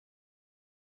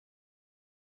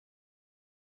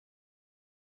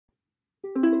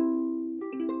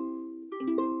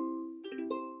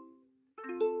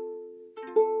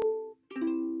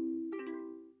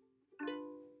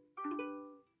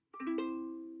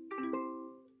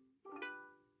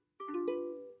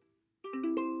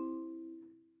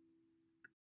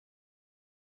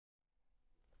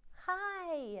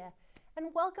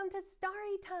welcome to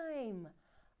Starrytime.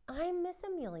 I'm Miss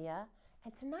Amelia,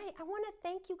 and tonight I want to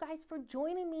thank you guys for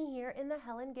joining me here in the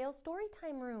Helen Gale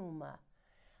Storytime room.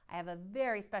 I have a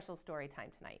very special story time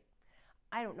tonight.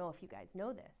 I don't know if you guys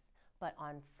know this, but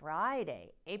on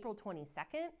Friday, April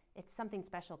 22nd, it's something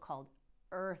special called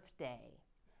Earth Day.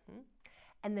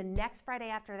 And the next Friday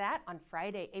after that, on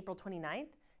Friday, April 29th,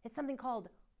 it's something called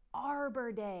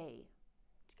Arbor Day.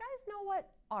 Do you guys know what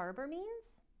arbor means?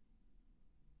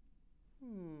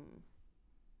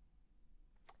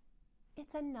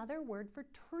 It's another word for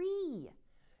tree.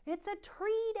 It's a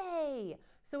tree day.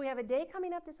 So we have a day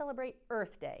coming up to celebrate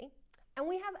Earth Day, and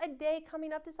we have a day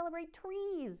coming up to celebrate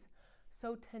trees.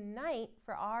 So tonight,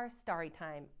 for our story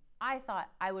time, I thought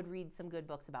I would read some good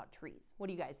books about trees. What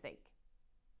do you guys think?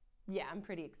 Yeah, I'm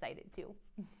pretty excited too.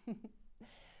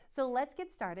 So let's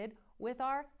get started with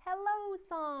our hello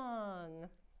song.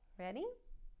 Ready?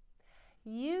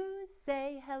 You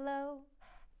say hello,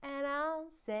 and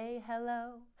I'll say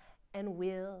hello, and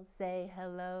we'll say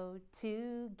hello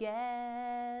together.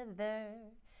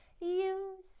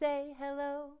 You say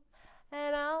hello,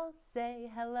 and I'll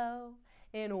say hello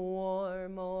in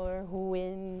warm or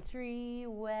wintry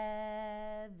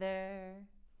weather.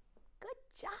 Good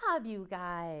job, you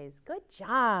guys. Good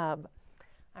job.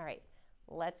 All right,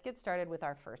 let's get started with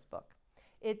our first book.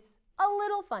 It's a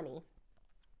little funny,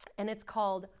 and it's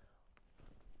called,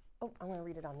 I'm going to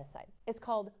read it on this side. It's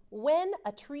called When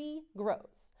a Tree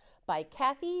Grows by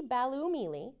Kathy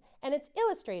Balumili, and it's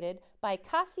illustrated by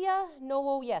Kasia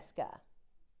Nowojeska.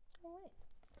 All right.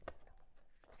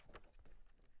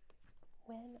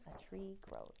 When a Tree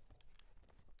Grows.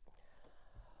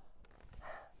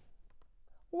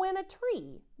 When a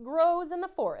tree grows in the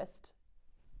forest,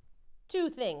 two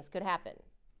things could happen.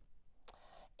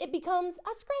 It becomes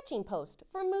a scratching post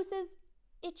for Moose's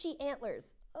itchy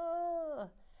antlers.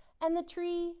 And the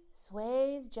tree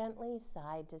sways gently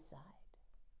side to side.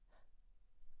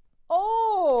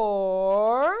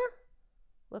 Or,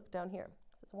 look down here.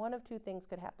 It says one of two things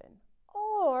could happen.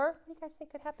 Or, what do you guys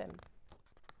think could happen?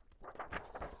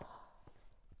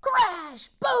 Crash!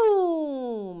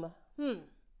 Boom!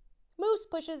 Moose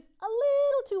pushes a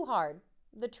little too hard.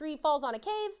 The tree falls on a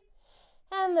cave,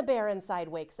 and the bear inside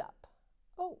wakes up.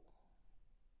 Oh.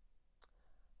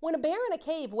 When a bear in a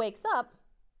cave wakes up,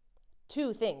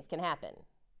 two things can happen.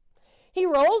 He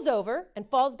rolls over and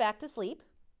falls back to sleep.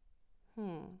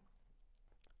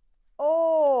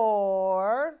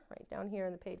 Or, right down here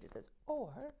in the page it says,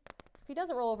 or, if he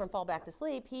doesn't roll over and fall back to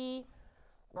sleep, he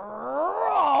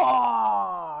roar.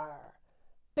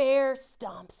 Bear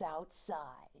stomps outside.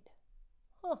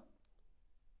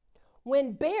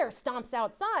 When bear stomps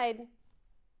outside,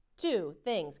 two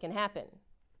things can happen.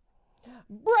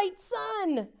 Bright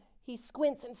sun! He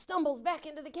squints and stumbles back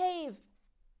into the cave.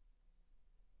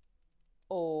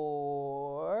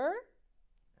 Or,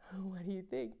 what do you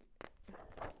think?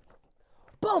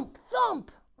 Bump,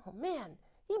 thump! Oh man,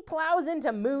 he plows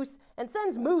into Moose and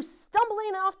sends Moose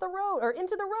stumbling off the road, or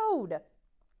into the road.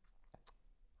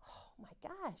 Oh my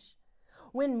gosh.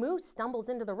 When Moose stumbles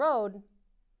into the road,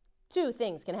 two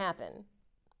things can happen.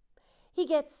 He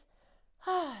gets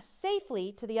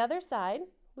safely to the other side.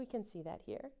 We can see that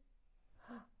here.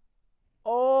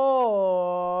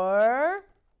 Or,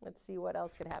 let's see what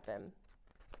else could happen.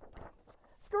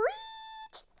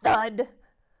 Screech! Thud!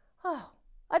 Oh,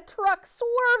 a truck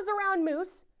swerves around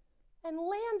Moose and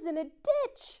lands in a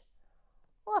ditch.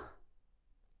 Oh,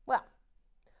 well,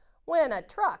 when a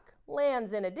truck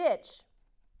lands in a ditch,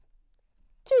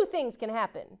 two things can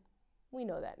happen. We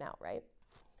know that now, right?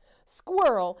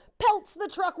 Squirrel pelts the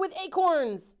truck with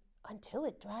acorns until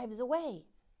it drives away.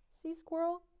 See,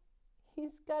 Squirrel?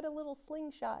 He's got a little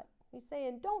slingshot. He's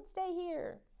saying, don't stay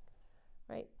here,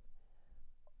 right?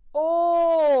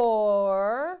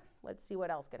 Or, let's see what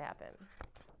else could happen.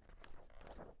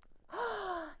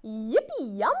 Yippee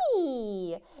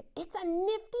yummy! It's a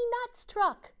Nifty Nuts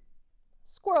truck.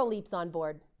 Squirrel leaps on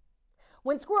board.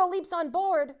 When Squirrel leaps on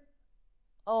board,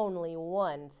 only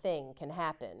one thing can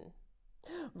happen.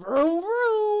 Vroom,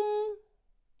 vroom!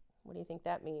 What do you think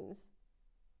that means?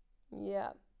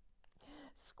 Yeah.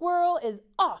 Squirrel is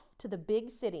off to the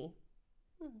big city.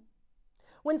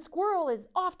 When Squirrel is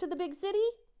off to the big city,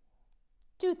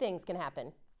 two things can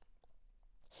happen.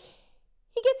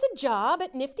 He gets a job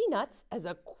at Nifty Nuts as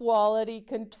a quality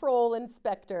control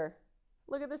inspector.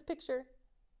 Look at this picture.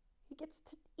 He gets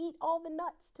to eat all the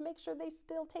nuts to make sure they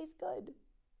still taste good.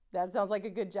 That sounds like a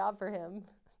good job for him.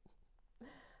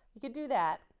 You could do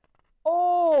that.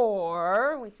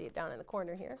 Or, we see it down in the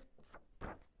corner here.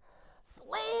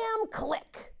 Slam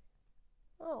click.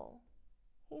 Oh,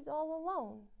 he's all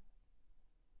alone.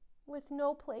 with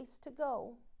no place to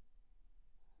go.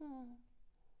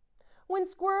 When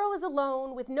squirrel is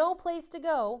alone with no place to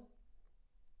go,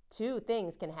 two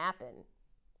things can happen.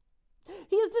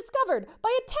 He is discovered by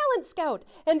a talent scout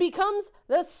and becomes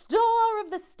the star of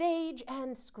the stage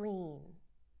and screen.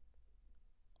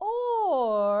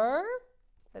 Or,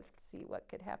 let's see what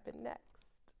could happen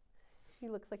next. He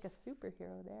looks like a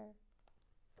superhero there.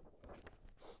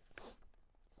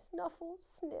 Snuffle,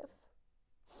 sniff.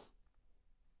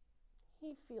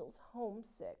 He feels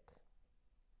homesick.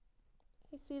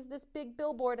 He sees this big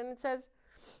billboard and it says,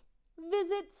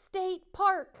 "Visit State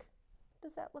Park."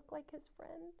 Does that look like his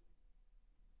friend?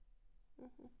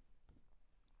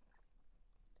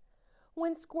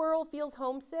 When squirrel feels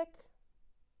homesick,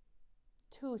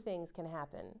 two things can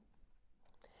happen.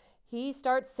 He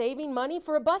starts saving money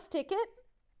for a bus ticket.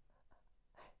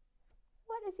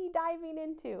 What is he diving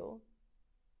into?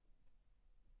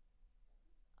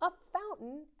 A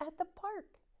fountain at the park.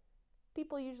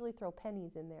 People usually throw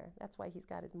pennies in there. That's why he's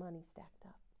got his money stacked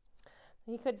up.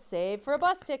 He could save for a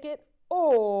bus ticket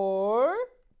or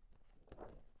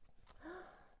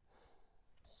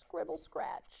scribble,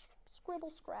 scratch, scribble,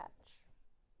 scratch.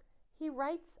 He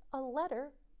writes a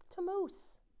letter to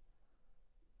Moose.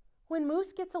 When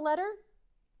Moose gets a letter,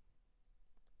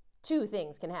 two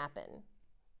things can happen.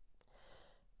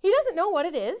 He doesn't know what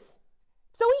it is,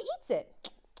 so he eats it.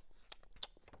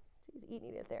 He's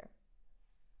eating it there.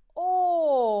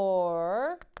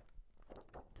 Or,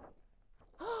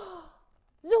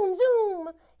 zoom, zoom,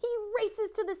 he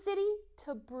races to the city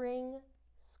to bring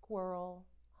squirrel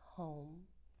home.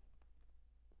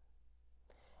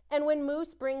 And when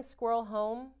Moose brings squirrel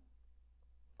home,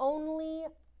 only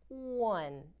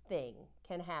one thing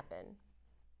can happen.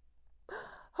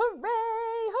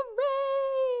 Hooray,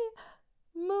 hooray!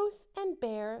 Moose and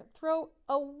Bear throw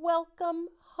a welcome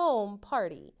home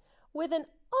party with an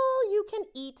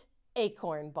all-you-can-eat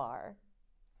acorn bar.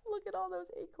 Look at all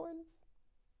those acorns.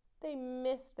 They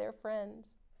miss their friend.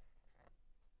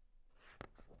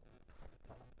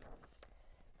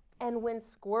 And when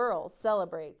Squirrel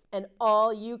celebrates an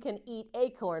all-you-can-eat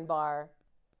acorn bar,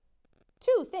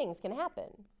 two things can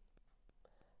happen.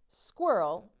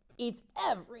 Squirrel eats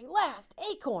every last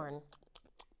acorn.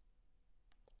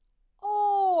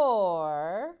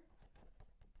 Or,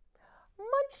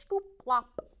 munch, scoop,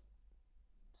 plop.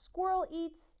 Squirrel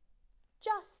eats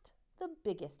just the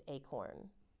biggest acorn.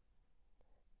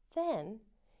 Then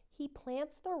he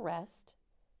plants the rest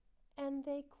and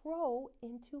they grow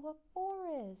into a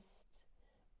forest.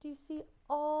 Do you see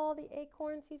all the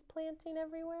acorns he's planting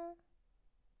everywhere?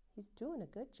 He's doing a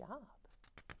good job.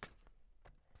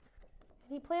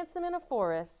 And he plants them in a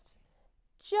forest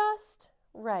just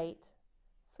right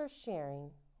for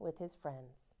sharing with his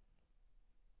friends.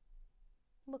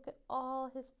 Look at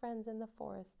all his friends in the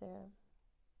forest there.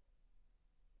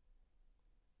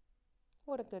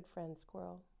 What a good friend,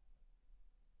 Squirrel.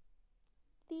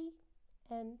 The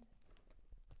end.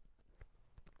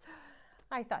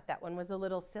 I thought that one was a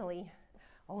little silly.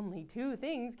 Only two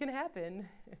things can happen.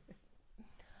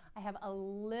 I have a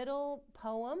little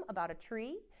poem about a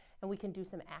tree, and we can do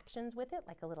some actions with it,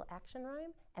 like a little action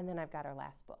rhyme, and then I've got our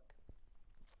last book.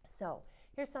 So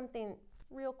here's something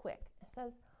real quick. It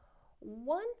says,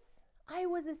 once I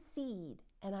was a seed,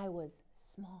 and I was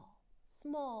small,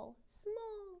 small,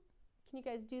 small. Can you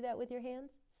guys do that with your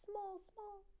hands? Small,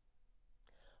 small.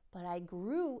 But I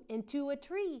grew into a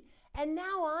tree, and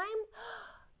now I'm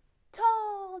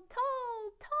tall,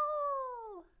 tall,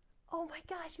 tall. Oh my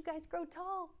gosh, you guys grow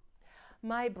tall.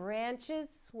 My branches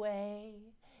sway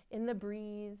in the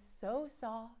breeze so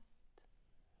soft.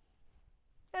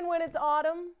 And when it's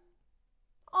autumn,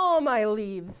 all my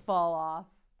leaves fall off.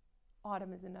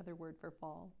 Autumn is another word for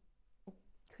fall.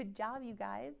 Good job, you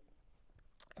guys.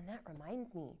 And that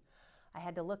reminds me, I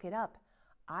had to look it up.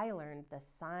 I learned the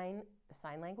sign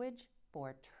language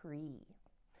for tree.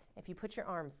 If you put your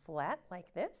arm flat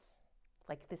like this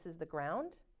is the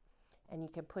ground, and you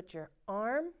can put your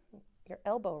arm, your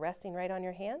elbow resting right on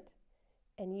your hand,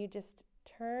 and you just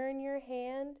turn your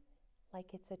hand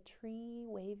like it's a tree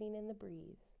waving in the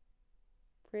breeze.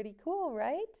 Pretty cool,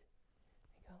 right?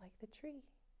 You go like the tree.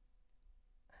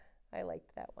 I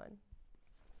liked that one.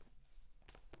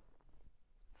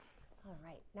 All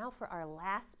right, now for our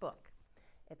last book.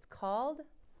 It's called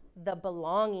The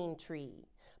Belonging Tree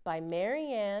by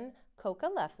Marianne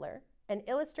Coca-Leffler and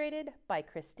illustrated by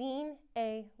Christine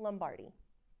A. Lombardi.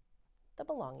 The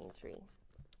Belonging Tree.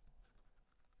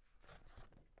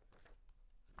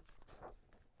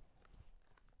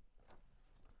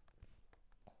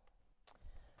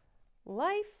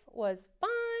 Life was fine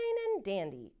and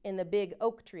dandy in the big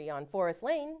oak tree on Forest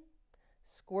Lane.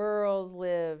 Squirrels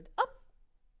lived up.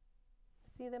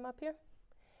 See them up here?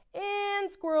 And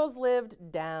squirrels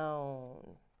lived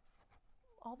down.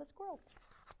 All the squirrels.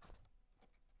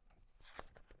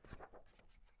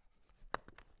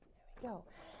 There we go.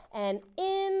 And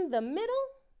in the middle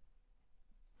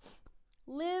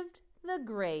lived the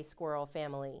gray squirrel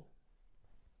family.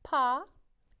 Pa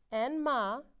and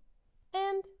Ma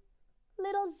and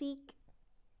little Zeke.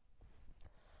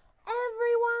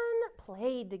 Everyone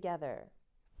played together,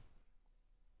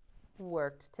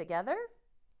 worked together,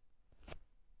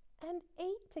 and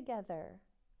ate together.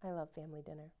 I love family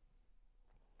dinner.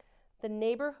 The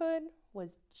neighborhood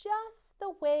was just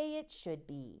the way it should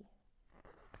be.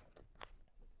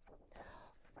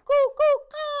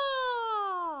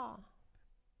 Coo-coo-caw!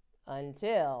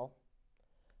 Until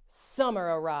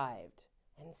summer arrived,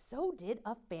 and so did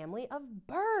a family of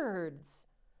birds.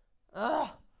 Ugh!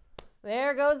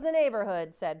 There goes the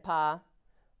neighborhood, said Pa.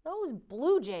 Those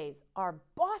blue jays are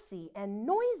bossy and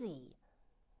noisy.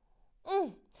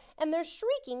 And their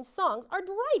shrieking songs are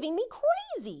driving me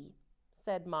crazy,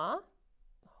 said Ma.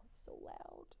 Oh, it's so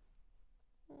loud.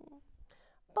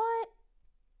 But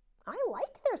I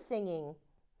like their singing,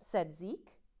 said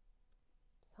Zeke.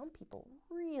 Some people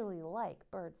really like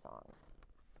bird songs.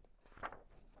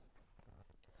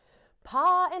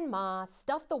 Pa and Ma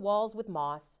stuffed the walls with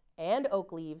moss and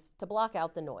oak leaves to block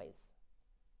out the noise.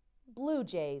 Blue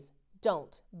jays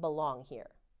don't belong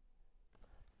here.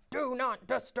 Do not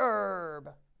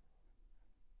disturb.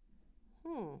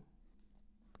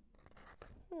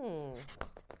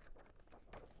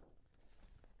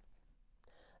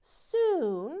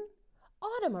 Soon,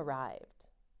 autumn arrived.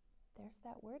 There's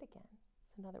that word again.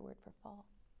 It's another word for fall.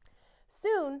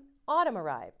 Soon, autumn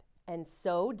arrived, and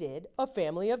so did a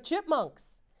family of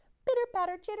chipmunks. Pitter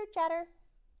patter, chitter chatter.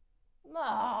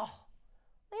 Oh,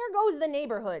 there goes the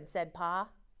neighborhood, said Pa.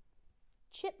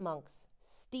 Chipmunks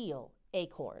steal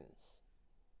acorns.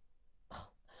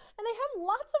 And they have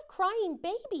lots of crying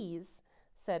babies,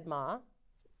 said Ma.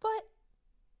 But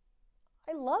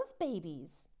I love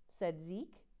babies, said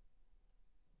Zeke.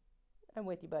 I'm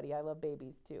with you, buddy. I love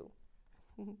babies too.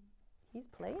 He's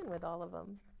playing with all of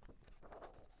them.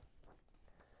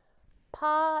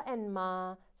 Pa and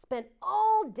Ma spent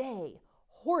all day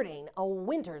hoarding a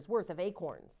winter's worth of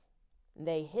acorns.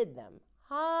 They hid them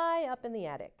high up in the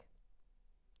attic.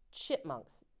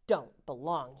 Chipmunks don't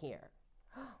belong here.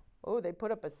 Oh, they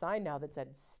put up a sign now that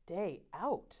said, "Stay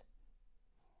out."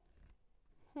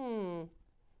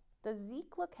 Does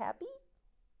Zeke look happy?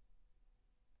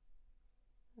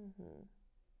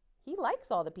 He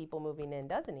likes all the people moving in,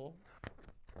 doesn't he?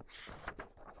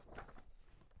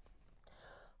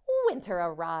 Winter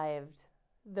arrived.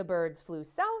 The birds flew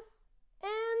south,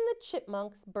 and the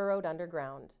chipmunks burrowed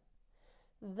underground.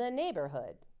 The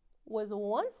neighborhood was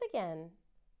once again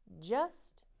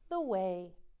just the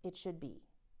way it should be,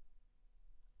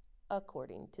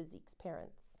 according to Zeke's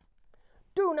parents.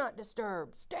 Do not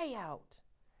disturb, stay out.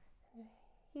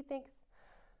 He thinks,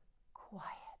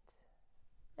 quiet.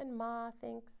 And Ma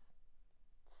thinks,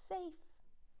 safe.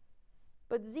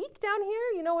 But Zeke down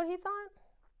here, you know what he thought?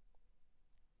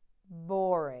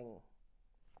 Boring.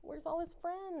 Where's all his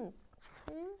friends?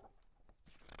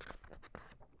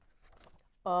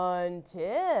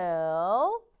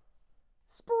 Until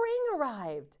spring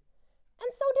arrived,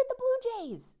 and so did the blue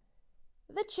jays,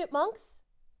 the chipmunks,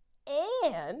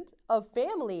 and a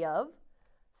family of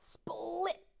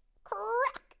split,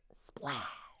 crack,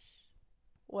 splash.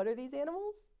 What are these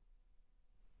animals?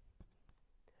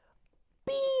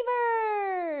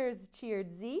 Beavers,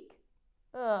 cheered Zeke.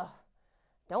 Ugh,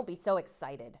 don't be so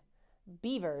excited.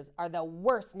 Beavers are the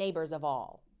worst neighbors of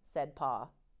all, said Pa.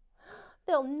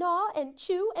 They'll gnaw and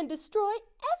chew and destroy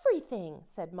everything,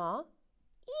 said Ma,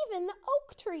 even the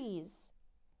oak trees.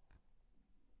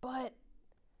 But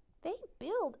they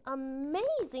build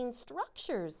amazing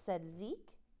structures, said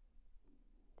Zeke.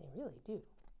 They really do.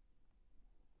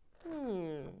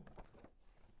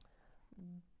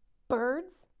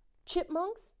 Birds?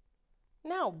 Chipmunks?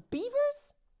 Now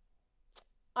beavers?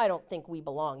 I don't think we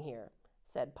belong here,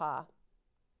 said Pa.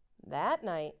 That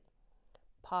night,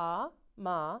 Pa,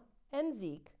 Ma, and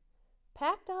Zeke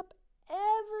packed up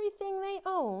everything they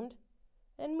owned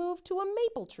and moved to a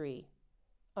maple tree,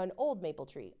 an old maple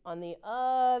tree, on the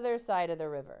other side of the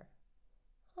river.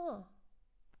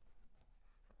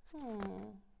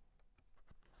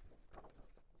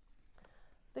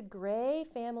 The Gray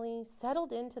family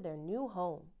settled into their new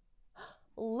home.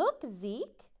 Look,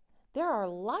 Zeke, there are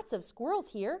lots of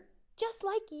squirrels here, just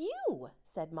like you,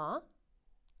 said Ma.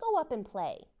 Go up and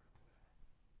play.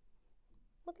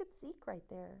 Look at Zeke right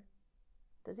there.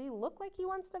 Does he look like he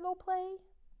wants to go play?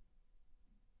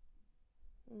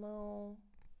 No.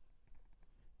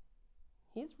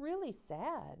 He's really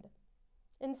sad.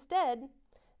 Instead,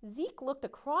 Zeke looked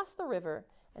across the river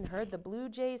and heard the blue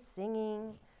jays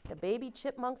singing, the baby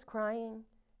chipmunks crying,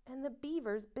 and the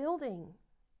beavers building.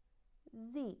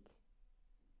 Zeke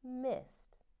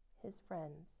missed his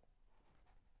friends.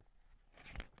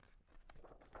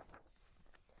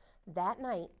 That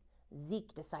night,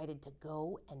 Zeke decided to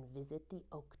go and visit the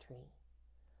oak tree.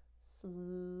 Slowly,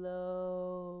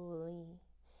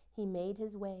 he made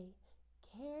his way,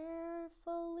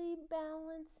 carefully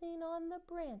balancing on the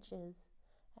branches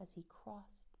as he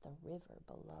crossed the river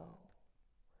below.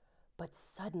 But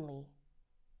suddenly,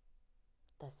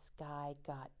 the sky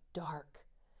got dark.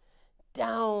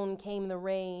 Down came the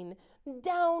rain.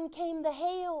 Down came the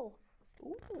hail.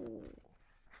 Ooh,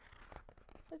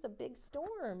 there's a big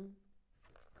storm.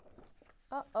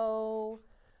 Uh-oh.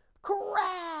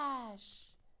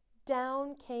 Crash!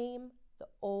 Down came the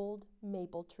old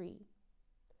maple tree.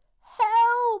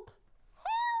 Help!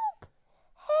 Help!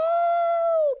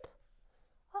 Help!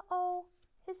 Uh-oh,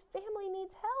 his family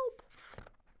needs help.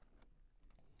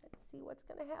 Let's see what's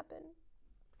going to happen.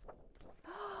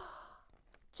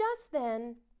 Just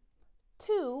then,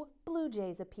 2 blue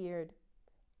jays appeared,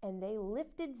 and they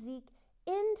lifted Zeke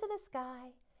into the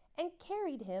sky and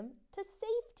carried him to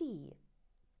safety.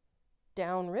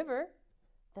 Downriver,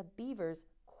 the beavers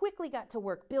quickly got to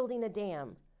work building a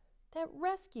dam that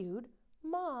rescued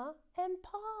Ma and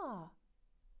Pa.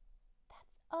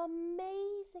 That's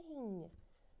amazing.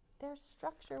 Their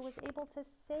structure was able to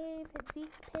save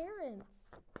Zeke's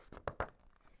parents.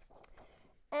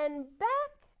 And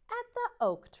back at the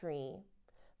oak tree,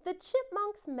 the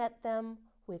chipmunks met them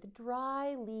with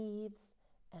dry leaves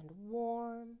and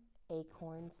warm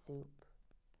acorn soup.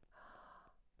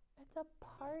 It's a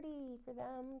party for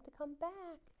them to come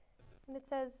back. And it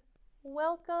says,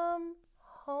 "Welcome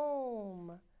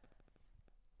home."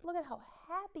 Look at how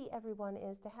happy everyone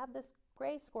is to have this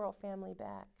gray squirrel family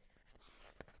back.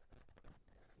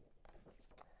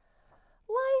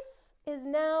 Life is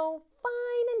now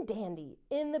fine and dandy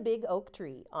in the big oak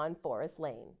tree on Forest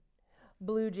Lane.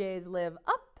 Blue jays live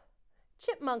up,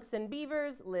 chipmunks and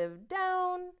beavers live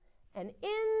down, and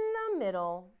in the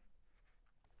middle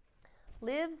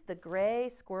lives the gray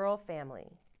squirrel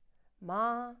family,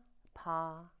 Ma,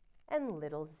 Pa, and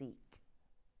little Zeke.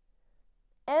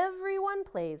 Everyone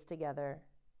plays together,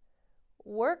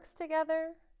 works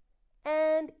together,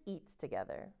 and eats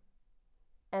together.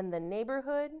 And the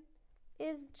neighborhood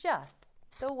is just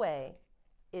the way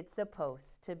it's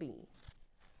supposed to be.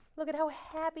 Look at how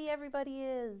happy everybody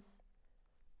is.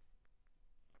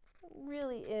 It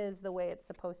really is the way it's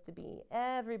supposed to be.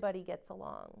 Everybody gets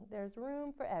along. There's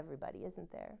room for everybody,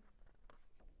 isn't there?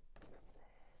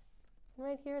 And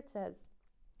right here it says,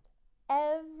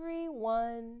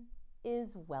 everyone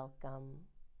is welcome.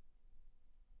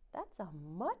 That's a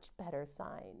much better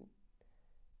sign.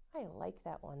 I like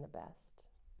that one the best.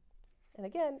 And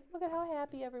again, look at how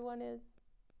happy everyone is.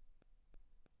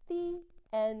 The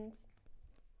end.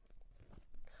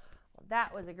 Well,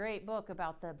 that was a great book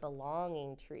about the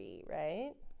belonging tree,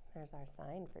 right? There's our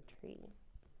sign for tree.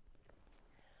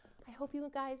 I hope you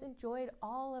guys enjoyed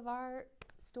all of our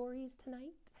stories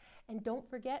tonight. And don't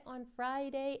forget, on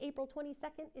Friday, April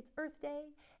 22nd, it's Earth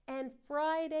Day. And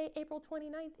Friday, April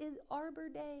 29th is Arbor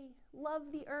Day.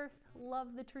 Love the earth,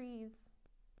 love the trees.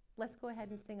 Let's go ahead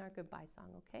and sing our goodbye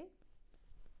song, okay?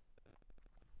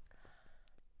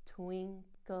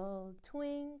 Twinkle,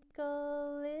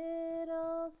 twinkle,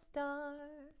 little star,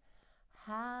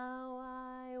 how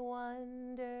I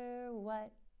wonder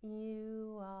what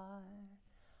you are.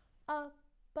 Up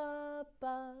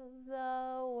above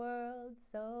the world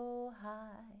so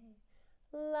high,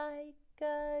 like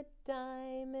a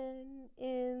diamond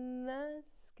in the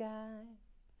sky.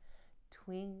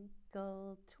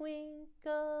 Twinkle,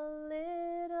 twinkle,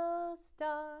 little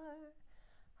star,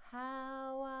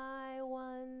 how I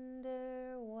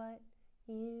wonder what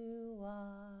you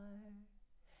are.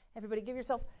 Everybody give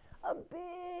yourself a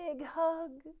big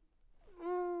hug.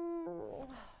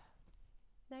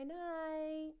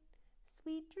 Night-night.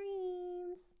 Sweet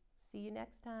dreams. See you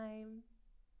next time.